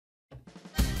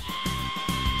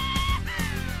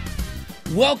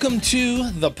Welcome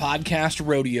to the Podcast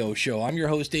Rodeo Show. I'm your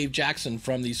host, Dave Jackson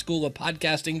from the School of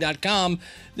Podcasting.com.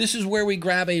 This is where we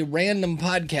grab a random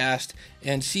podcast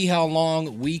and see how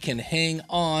long we can hang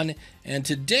on. And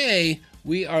today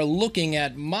we are looking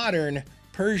at Modern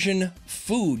Persian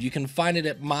Food. You can find it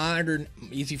at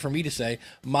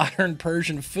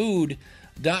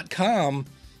modernpersianfood.com.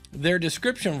 Their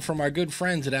description from our good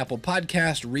friends at Apple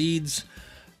Podcast reads,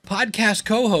 podcast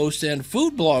co-hosts and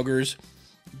food bloggers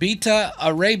Beta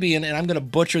Arabian, and I'm going to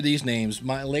butcher these names.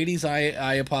 My ladies,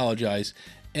 I apologize.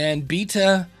 And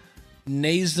Beta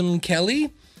Nazem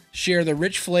Kelly share the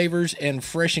rich flavors and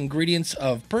fresh ingredients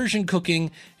of Persian cooking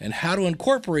and how to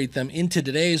incorporate them into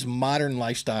today's modern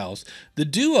lifestyles. The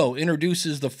duo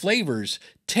introduces the flavors,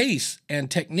 tastes,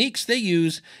 and techniques they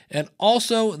use, and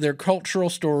also their cultural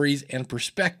stories and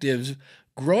perspectives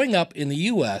growing up in the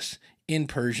U.S. in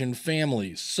Persian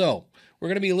families. So, we're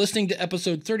going to be listening to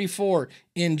episode 34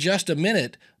 in just a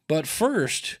minute, but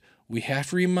first, we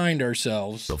have to remind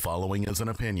ourselves. The following is an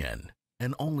opinion,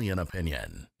 and only an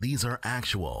opinion. These are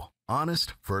actual,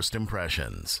 honest first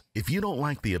impressions. If you don't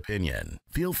like the opinion,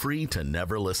 feel free to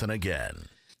never listen again.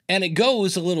 And it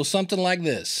goes a little something like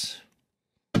this.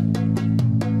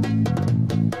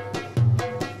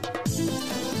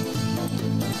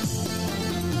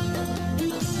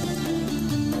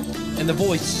 And the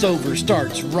voiceover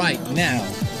starts right now.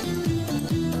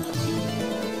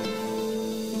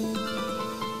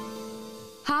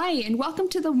 Hi, and welcome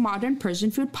to the Modern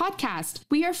Persian Food Podcast.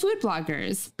 We are food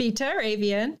bloggers, Beta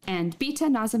Arabian and Beta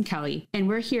Nazem Kelly, and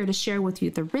we're here to share with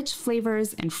you the rich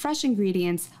flavors and fresh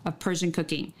ingredients of Persian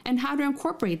cooking and how to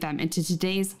incorporate them into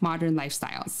today's modern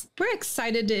lifestyles. We're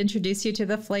excited to introduce you to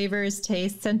the flavors,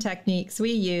 tastes, and techniques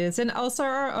we use, and also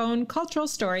our own cultural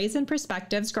stories and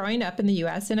perspectives growing up in the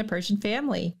U.S. in a Persian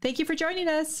family. Thank you for joining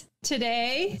us.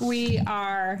 Today, we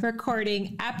are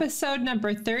recording episode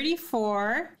number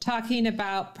 34, talking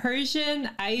about Persian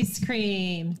ice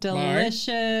cream.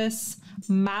 Delicious,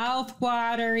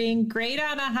 mouth-watering, great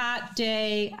on a hot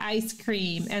day ice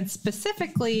cream, and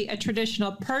specifically a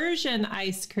traditional Persian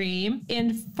ice cream.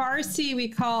 In Farsi, we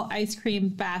call ice cream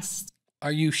best.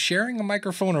 Are you sharing a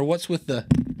microphone or what's with the...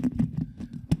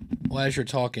 Well, as you're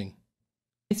talking.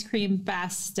 Ice cream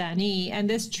bastani, and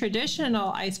this traditional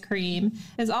ice cream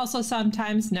is also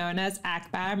sometimes known as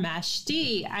akbar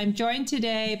mashti. I'm joined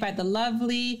today by the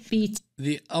lovely Beta.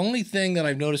 The only thing that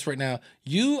I've noticed right now,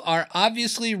 you are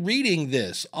obviously reading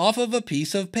this off of a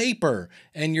piece of paper,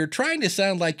 and you're trying to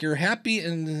sound like you're happy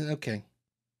and okay.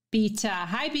 Beta.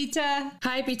 Hi, Beta.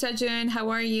 Hi, Beta June. How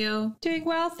are you? Doing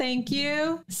well, thank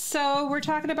you. So we're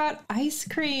talking about ice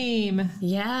cream.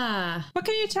 Yeah. What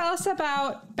can you tell us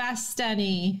about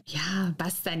bastani? Yeah,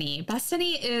 bastani.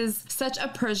 Bastani is such a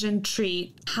Persian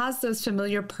treat. Has those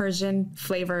familiar Persian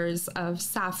flavors of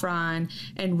saffron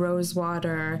and rose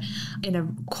water in a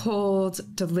cold,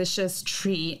 delicious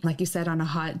treat. Like you said, on a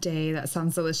hot day, that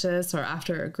sounds delicious, or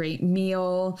after a great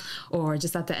meal, or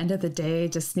just at the end of the day,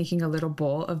 just sneaking a little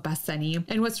bowl of bastani.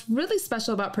 And what's really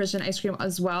special about Persian ice cream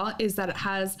as well is that it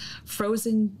has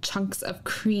frozen chunks of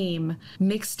cream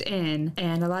mixed in,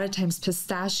 and a lot of times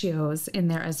pistachios in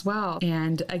there as well.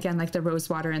 And again, like the rose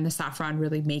water and the saffron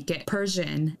really make it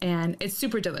Persian, and it's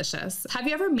super delicious. Have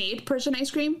you ever made Persian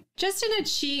ice cream? Just in a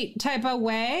cheat type of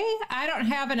way. I don't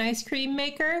have an ice cream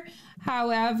maker.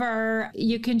 However,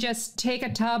 you can just take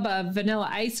a tub of vanilla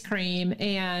ice cream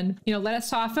and, let it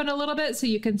soften a little bit so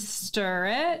you can stir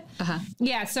it.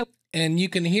 Yeah. So. And you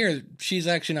can hear she's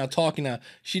actually now talking now.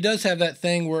 She does have that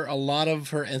thing where a lot of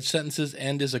her sentences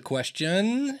end as a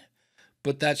question,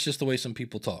 but that's just the way some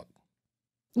people talk.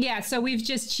 Yeah, so we've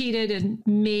just cheated and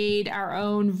made our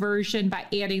own version by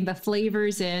adding the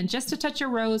flavors in, just a touch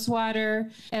of rose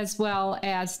water, as well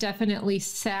as definitely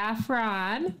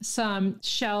saffron, some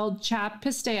shelled chopped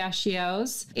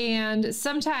pistachios, and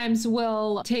sometimes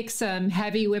we'll take some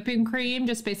heavy whipping cream,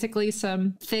 just basically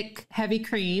some thick, heavy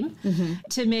cream,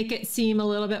 to make it seem a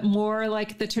little bit more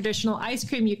like the traditional ice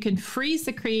cream. You can freeze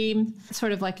the cream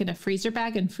sort of like in a freezer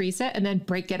bag and freeze it, and then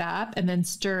break it up and then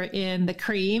stir in the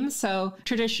cream. So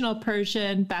traditional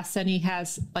Persian bastani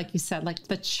has, like you said, like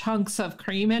the chunks of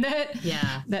cream in it.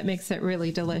 Yeah. That makes it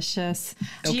really delicious.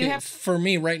 For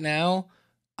me right now,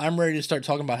 I'm ready to start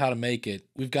talking about how to make it.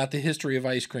 We've got the history of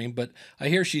ice cream, but I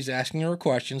hear she's asking her a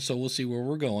question, so we'll see where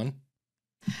we're going.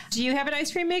 Do you have an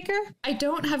ice cream maker? I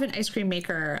don't have an ice cream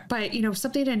maker, but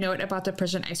something to note about the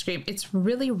Persian ice cream, it's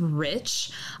really rich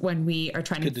when we are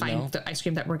trying to find the ice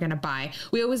cream that we're going to buy.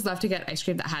 We always love to get ice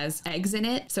cream that has eggs in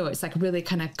it. So it's like really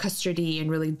kind of custardy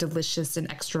and really delicious and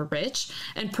extra rich.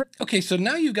 And okay, so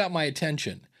now you've got my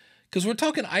attention because we're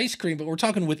talking ice cream, but we're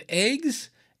talking with eggs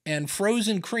and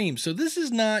frozen cream. So this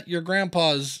is not your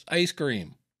grandpa's ice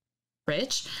cream.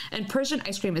 Rich, and Persian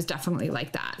ice cream is definitely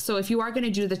like that. So if you are going to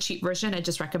do the cheap version, I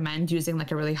just recommend using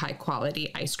like a really high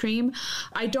quality ice cream.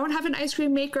 I don't have an ice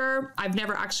cream maker. I've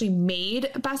never actually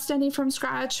made Bastani from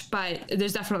scratch, but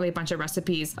there's definitely a bunch of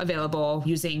recipes available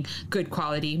using good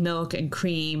quality milk and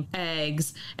cream,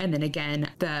 eggs, and then again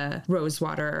the rose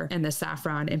water and the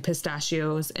saffron and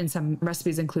pistachios, and some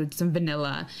recipes include some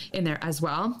vanilla in there as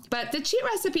well. But the cheap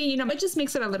recipe, you know, it just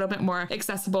makes it a little bit more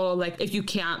accessible. Like if you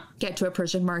can't get to a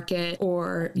Persian market,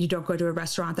 or you don't go to a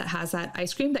restaurant that has that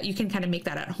ice cream, that you can kind of make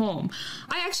that at home.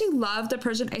 I actually love the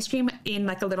Persian ice cream in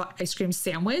like a little ice cream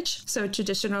sandwich. So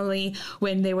traditionally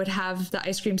when they would have the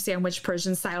ice cream sandwich,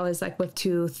 Persian style is like with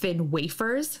 2 thin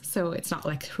wafers. So it's not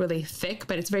like really thick,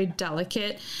 but it's very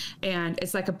delicate, and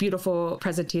it's like a beautiful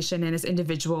presentation, and it's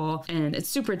individual, and it's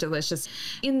super delicious.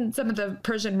 In some of the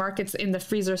Persian markets in the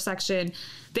freezer section,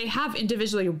 they have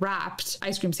individually wrapped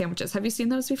ice cream sandwiches. Have you seen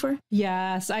those before?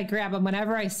 Yes, I grab them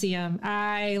whenever I see them.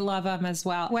 I love them as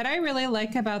well. What I really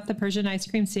like about the Persian ice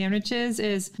cream sandwiches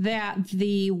is that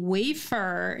the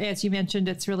wafer, as you mentioned,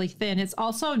 it's really thin. It's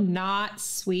also not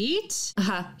sweet.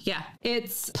 Yeah.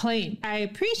 It's plain. I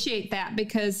appreciate that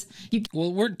because you...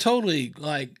 Well, we're totally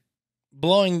like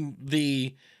blowing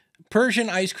the Persian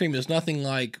ice cream is nothing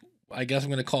like, I guess I'm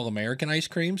going to call American ice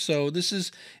cream. So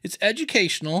it's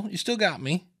educational. You still got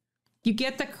me. You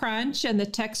get the crunch and the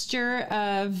texture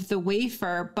of the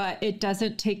wafer, but it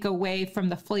doesn't take away from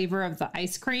the flavor of the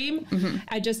ice cream. Mm-hmm.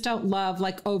 I just don't love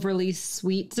like overly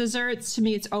sweet desserts. To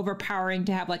me, it's overpowering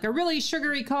to have like a really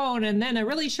sugary cone and then a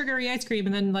really sugary ice cream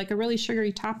and then like a really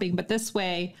sugary topping. But this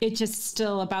way, it's just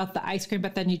still about the ice cream,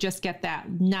 but then you just get that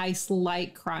nice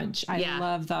light crunch. I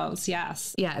love those.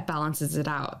 Yes. Yeah, it balances it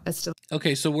out. It's still...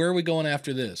 Okay, so where are we going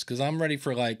after this? Because I'm ready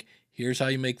for like, here's how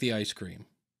you make the ice cream.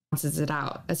 Balances it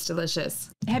out. It's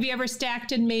delicious. Have you ever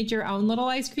stacked and made your own little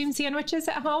ice cream sandwiches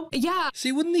at home? Yeah.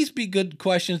 See, wouldn't these be good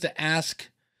questions to ask?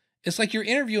 It's like you're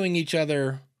interviewing each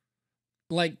other.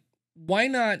 Like, why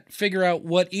not figure out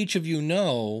what each of you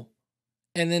know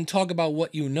and then talk about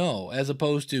what you know, as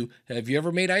opposed to, have you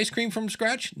ever made ice cream from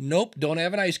scratch? Nope, don't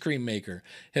have an ice cream maker.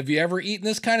 Have you ever eaten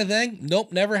this kind of thing?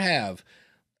 Nope, never have.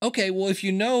 Okay, well, if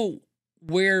you know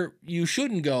where you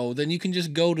shouldn't go, then you can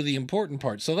just go to the important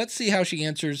part. So let's see how she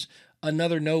answers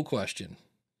another no question.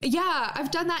 Yeah,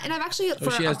 I've done that. And I've actually, for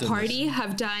a party,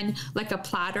 have done like a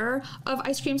platter of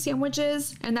ice cream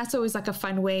sandwiches. And that's always like a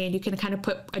fun way. And you can kind of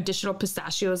put additional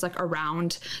pistachios like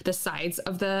around the sides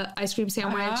of the ice cream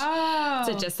sandwich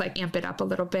to just like amp it up a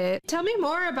little bit. Tell me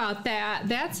more about that.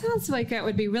 That sounds like it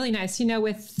would be really nice, you know,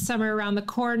 with summer around the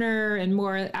corner and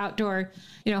more outdoor,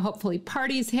 you know, hopefully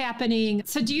parties happening.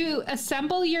 So do you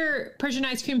assemble your Persian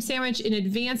ice cream sandwich in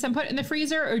advance and put it in the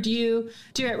freezer, or do you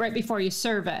do it right before you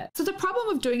serve it? So the problem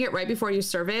of doing it right before you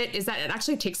serve it is that it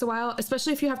actually takes a while,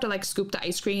 especially if you have to like scoop the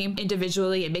ice cream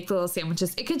individually and make the little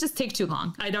sandwiches. It can just take too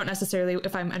long. I don't necessarily,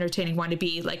 if I'm entertaining, want to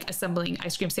be like assembling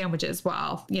ice cream sandwiches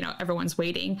while, you know, everyone's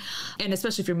waiting. And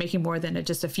especially if you're making more than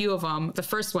just a few of them, the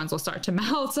first ones will start to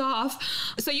melt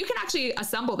off. So you can actually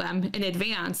assemble them in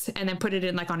advance and then put it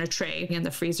in like on a tray in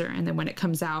the freezer. And then when it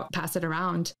comes out, pass it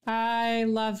around. I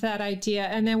love that idea.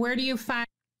 And then where do you find...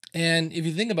 And if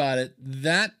you think about it,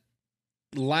 that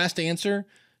last answer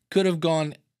could have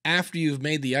gone after you've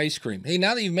made the ice cream. Hey,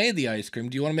 now that you've made the ice cream,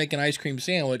 do you want to make an ice cream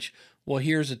sandwich? Well,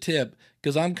 here's a tip,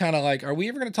 because I'm kind of like, are we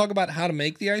ever going to talk about how to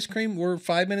make the ice cream? We're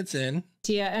 5 minutes in.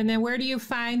 Yeah, and then where do you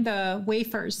find the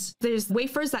wafers? There's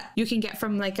wafers that you can get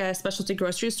from like a specialty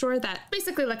grocery store that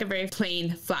basically like a very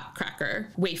plain flat cracker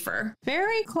wafer.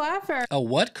 Very clever. A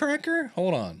what cracker?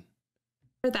 Hold on.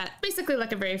 That basically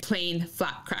like a very plain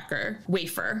flat cracker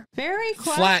wafer. Very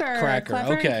clever. Flat cracker.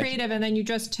 Clever Okay. and creative. And then you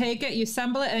just take it, you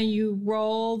assemble it, and you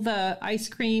roll the ice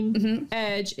cream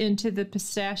edge into the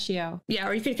pistachio. Yeah,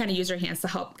 or you could kind of use your hands to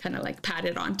help kind of like pat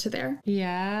it onto there.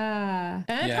 Yeah.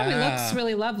 And it probably looks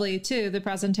really lovely too, the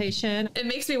presentation. It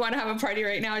makes me want to have a party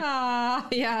right now.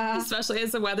 Yeah. Especially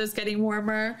as the weather's getting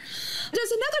warmer.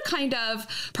 There's another kind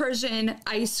of Persian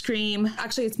ice cream.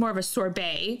 Actually, it's more of a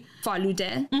sorbet,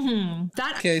 falude.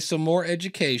 Okay, so more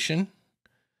education.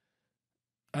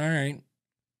 All right.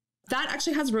 That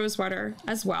actually has rose water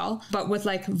as well, but with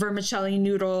like vermicelli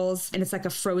noodles, and it's like a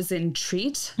frozen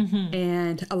treat.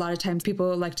 And a lot of times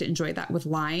people like to enjoy that with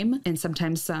lime and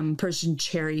sometimes some Persian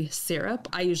cherry syrup.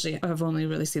 I usually have only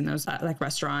really seen those at like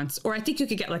restaurants, or I think you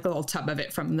could get like a little tub of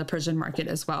it from the Persian market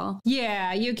as well.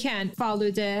 Yeah, you can.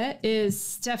 Falude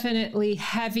is definitely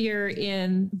heavier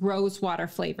in rose water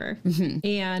flavor.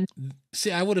 And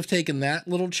see, I would have taken that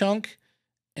little chunk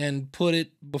and put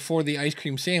it before the ice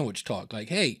cream sandwich talk. Like,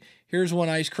 hey, here's one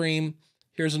ice cream.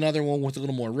 Here's another one with a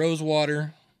little more rose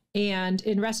water. And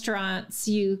in restaurants,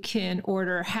 you can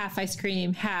order half ice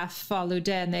cream, half falude,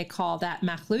 and they call that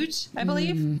makhlut, I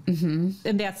believe. Mm-hmm.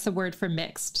 And that's the word for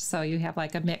mixed. So you have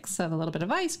like a mix of a little bit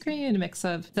of ice cream and a mix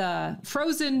of the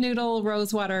frozen noodle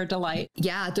rosewater delight.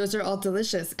 Yeah, those are all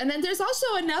delicious. And then there's also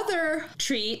another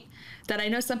treat that I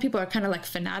know some people are kind of like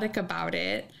fanatic about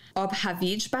it.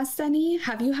 Havij bastani.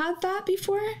 Have you had that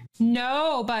before?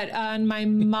 No, but on my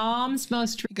mom's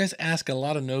most You guys ask a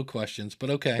lot of no questions, but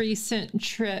okay. recent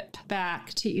trip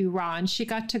back to Iran, she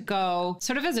got to go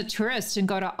sort of as a tourist and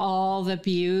go to all the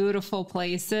beautiful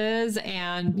places.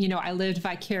 And, you know, I lived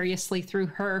vicariously through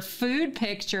her food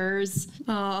pictures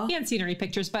and scenery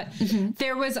pictures, but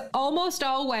there was almost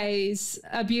always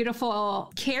a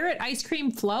beautiful carrot ice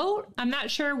cream float. I'm not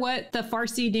sure what the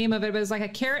Farsi name of it was, like a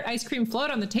carrot ice cream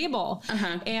float on the table.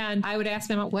 And I would ask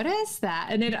them, what is that?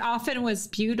 And it often was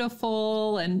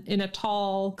beautiful and in a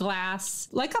tall glass,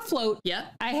 like a float. Yeah.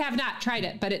 I have not tried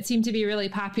it, but it seemed to be really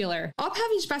popular.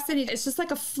 Havij bastani, it's just like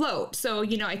a float. So,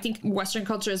 you know, I think Western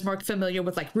culture is more familiar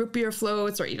with like root beer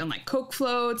floats or even like Coke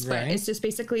floats, but it's just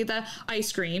basically the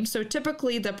ice cream. So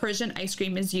typically the Persian ice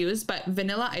cream is used, but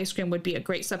vanilla ice cream would be a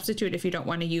great substitute if you don't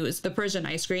want to use the Persian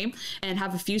ice cream, and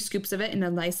have a few scoops of it in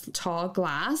a nice tall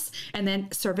glass and then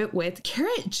serve it with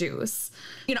carrot juice.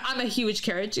 You know, I'm a huge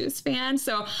carrot juice fan,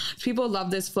 so people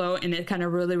love this float, and it kind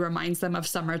of really reminds them of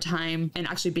summertime and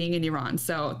actually being in Iran.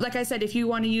 So like I said, if you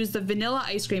want to use the vanilla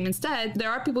ice cream instead,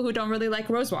 there are people who don't really like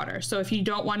rose water. So if you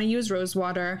don't want to use rose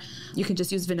water, you can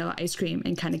just use vanilla ice cream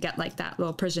and kind of get like that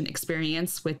little Persian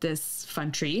experience with this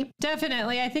fun treat.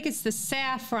 Definitely. I think it's the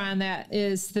saffron that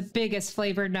is the biggest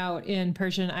flavor note in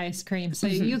Persian ice cream. So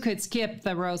you could skip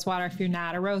the rose water if you're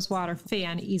not a rose water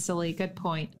fan easily. Good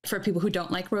point. For people who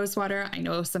don't like rose water, I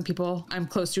know some people I'm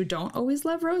close to don't always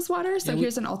love rose water. So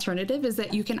here's an alternative, is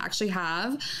that you can actually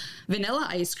have vanilla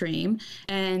ice cream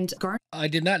and I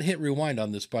did not hit rewind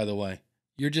on this, by the way.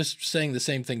 You're just saying the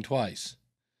same thing twice.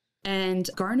 And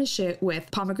garnish it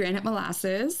with pomegranate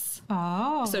molasses.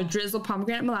 Oh. So drizzle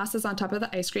pomegranate molasses on top of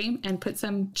the ice cream and put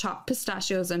some chopped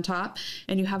pistachios on top,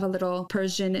 and you have a little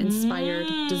Persian-inspired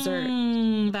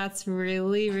dessert. That's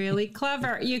really, really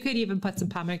clever. You could even put some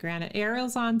pomegranate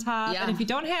arrows on top. Yeah. And if you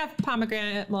don't have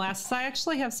pomegranate molasses, I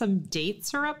actually have some date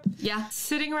syrup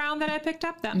sitting around that I picked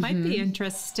up. That might be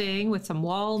interesting with some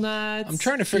walnuts. I'm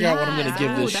trying to figure out what I'm going to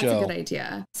give this show. That's a good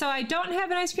idea. So I don't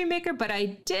have an ice cream maker, but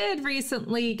I did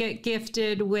recently get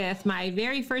gifted with my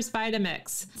very first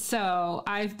Vitamix. So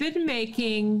I've been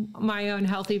making my own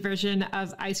healthy version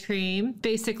of ice cream,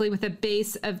 basically with a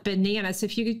base of banana. So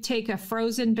if you could take a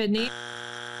frozen banana.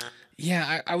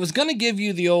 Yeah, I was going to give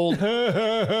you the old, but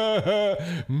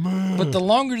the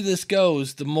longer this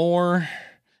goes, the more,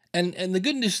 and the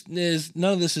good news is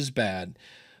none of this is bad.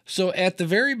 So at the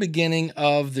very beginning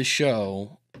of the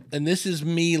show, and this is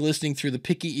me listening through the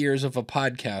picky ears of a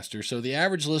podcaster, so the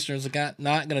average listener is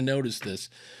not going to notice this,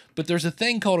 but there's a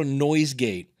thing called a noise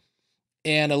gate,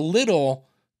 and a little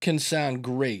can sound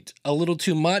great, a little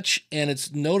too much, and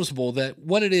it's noticeable that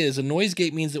what it is, a noise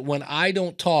gate means that when I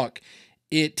don't talk,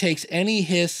 it takes any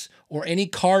hiss or any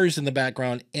cars in the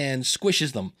background and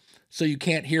squishes them so you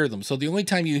can't hear them. So the only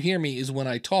time you hear me is when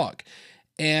I talk.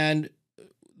 And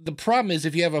the problem is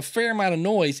if you have a fair amount of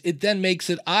noise, it then makes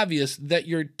it obvious that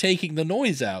you're taking the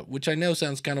noise out, which I know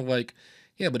sounds kind of like,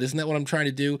 yeah, but isn't that what I'm trying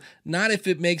to do? Not if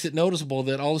it makes it noticeable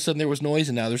that all of a sudden there was noise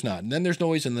and now there's not. And then there's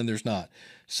noise and then there's not.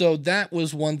 So that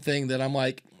was one thing that I'm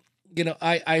like, you know,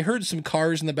 I heard some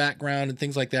cars in the background and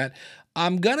things like that.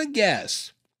 I'm going to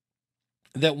guess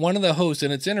that one of the hosts,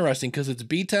 and it's interesting because it's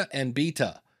Beta and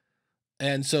Beta.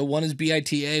 And so one is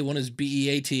B-I-T-A, one is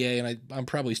B-E-A-T-A, and I'm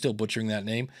probably still butchering that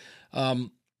name.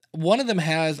 One of them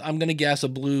has, I'm going to guess, a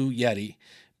Blue Yeti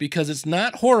because it's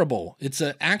not horrible. It's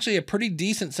actually a pretty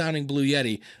decent sounding Blue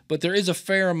Yeti, but there is a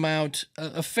fair amount,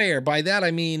 by that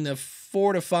I mean a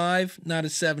 4 to 5, not a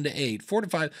 7 to 8. 4 to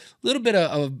 5, a little bit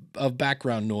of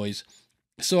background noise.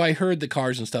 So I heard the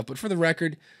cars and stuff, but for the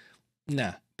record,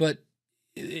 nah. But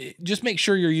just make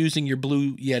sure you're using your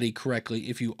Blue Yeti correctly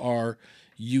if you are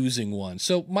using one.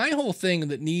 So my whole thing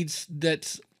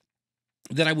that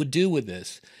I would do with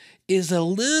this is a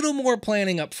little more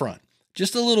planning up front.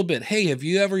 Just a little bit. Hey, have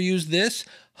you ever used this?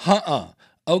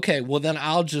 Okay, well then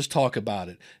I'll just talk about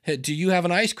it. Hey, do you have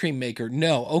an ice cream maker?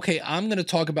 No. Okay, I'm going to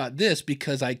talk about this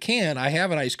because I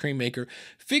have an ice cream maker.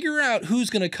 Figure out who's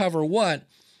going to cover what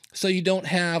so you don't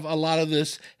have a lot of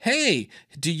this, hey,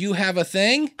 do you have a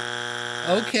thing?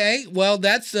 Okay, well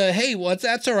that's, hey,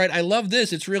 that's all right. I love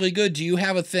this. It's really good. Do you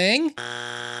have a thing?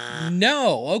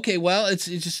 No. Okay, well, it's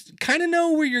just kind of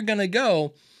know where you're going to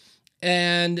go.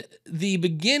 And the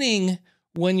beginning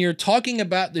when you're talking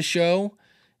about the show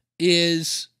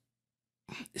is,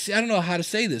 see, I don't know how to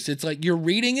say this. It's like you're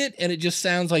reading it and it just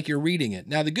sounds like you're reading it.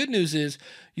 Now, the good news is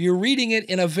you're reading it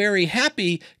in a very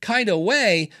happy kind of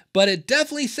way, but it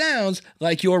definitely sounds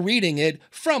like you're reading it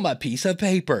from a piece of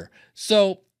paper.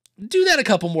 So do that a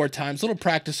couple more times, a little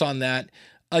practice on that.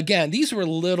 Again, these were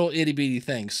little itty bitty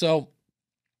things. So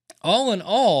all in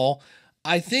all,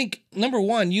 I think, number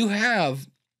one, you have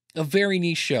a very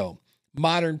niche show,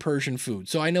 Modern Persian Food.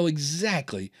 So I know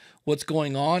exactly what's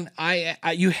going on.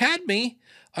 You had me.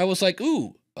 I was like,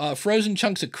 ooh, frozen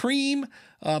chunks of cream,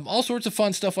 all sorts of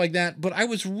fun stuff like that. But I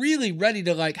was really ready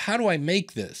to like, how do I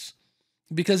make this?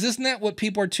 Because isn't that what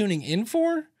people are tuning in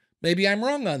for? Maybe I'm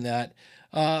wrong on that.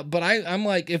 But I'm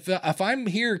like, if I'm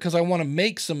here because I want to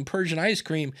make some Persian ice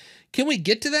cream, can we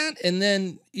get to that? And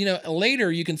then,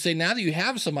 later you can say, now that you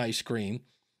have some ice cream,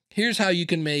 here's how you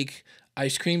can make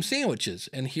ice cream sandwiches.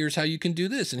 And here's how you can do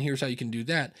this. And here's how you can do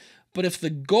that. But if the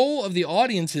goal of the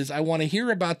audience is, I want to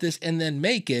hear about this and then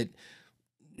make it,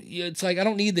 it's like, I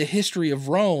don't need the history of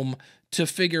Rome to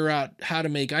figure out how to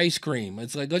make ice cream.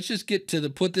 It's like, let's just get to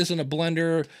put this in a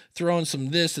blender, throw in some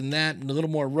this and that, and a little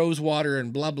more rose water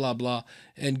and blah, blah, blah,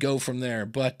 and go from there.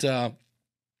 But,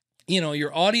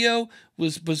 your audio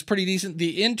was pretty decent.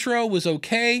 The intro was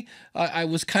okay. I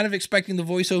was kind of expecting the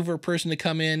voiceover person to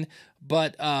come in,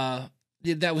 but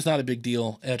that was not a big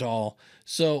deal at all.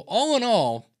 So all in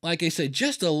all, like I said,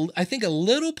 I think a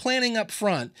little planning up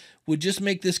front would just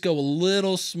make this go a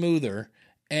little smoother.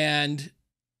 And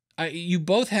you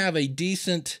both have a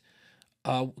decent,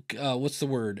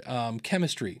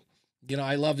 chemistry.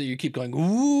 I love that you keep going,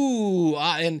 ooh,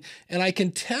 and I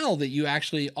can tell that you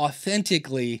actually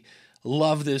authentically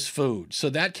love this food. So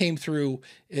that came through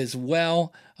as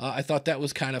well. I thought that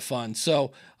was kind of fun.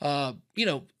 So,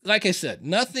 like I said,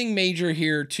 nothing major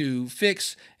here to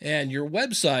fix. And your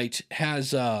website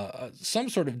has some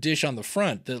sort of dish on the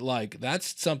front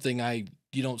that's something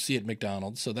you don't see at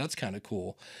McDonald's. So that's kind of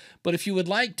cool. But if you would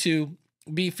like to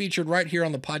be featured right here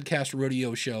on the Podcast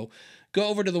Rodeo Show, go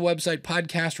over to the website,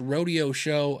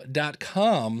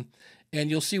 podcastrodeoshow.com, and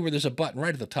you'll see where there's a button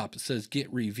right at the top that says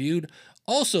Get Reviewed.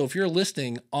 Also, if you're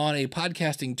listening on a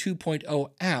Podcasting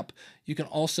 2.0 app, you can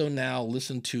also now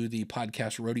listen to the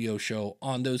Podcast Rodeo Show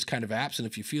on those kind of apps. And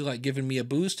if you feel like giving me a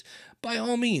boost, by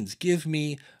all means, give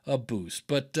me a boost.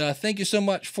 But thank you so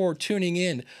much for tuning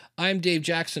in. I'm Dave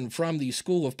Jackson from the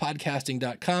School of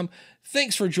Podcasting.com.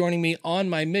 Thanks for joining me on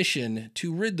my mission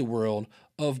to rid the world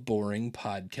of boring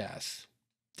podcasts.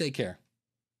 Take care.